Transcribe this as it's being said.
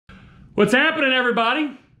What's happening,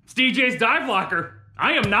 everybody? It's DJ's Dive Locker.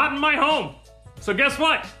 I am not in my home. So guess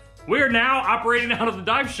what? We are now operating out of the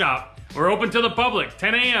dive shop. We're open to the public,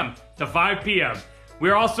 10 a.m. to 5 p.m. We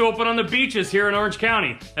are also open on the beaches here in Orange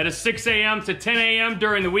County. That is 6 a.m. to 10 a.m.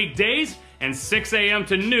 during the weekdays and 6 a.m.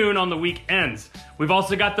 to noon on the weekends. We've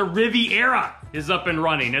also got the Riviera is up and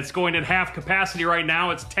running. It's going at half capacity right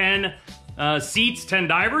now. It's 10 seats, 10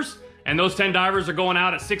 divers. And those 10 divers are going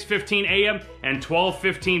out at 6:15 a.m. and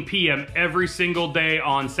 12:15 p.m. every single day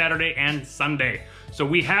on Saturday and Sunday. So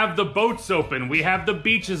we have the boats open, we have the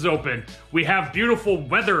beaches open, we have beautiful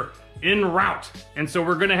weather en route. And so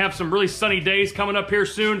we're gonna have some really sunny days coming up here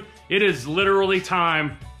soon. It is literally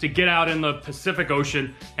time to get out in the Pacific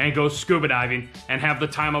Ocean and go scuba diving and have the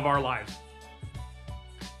time of our lives.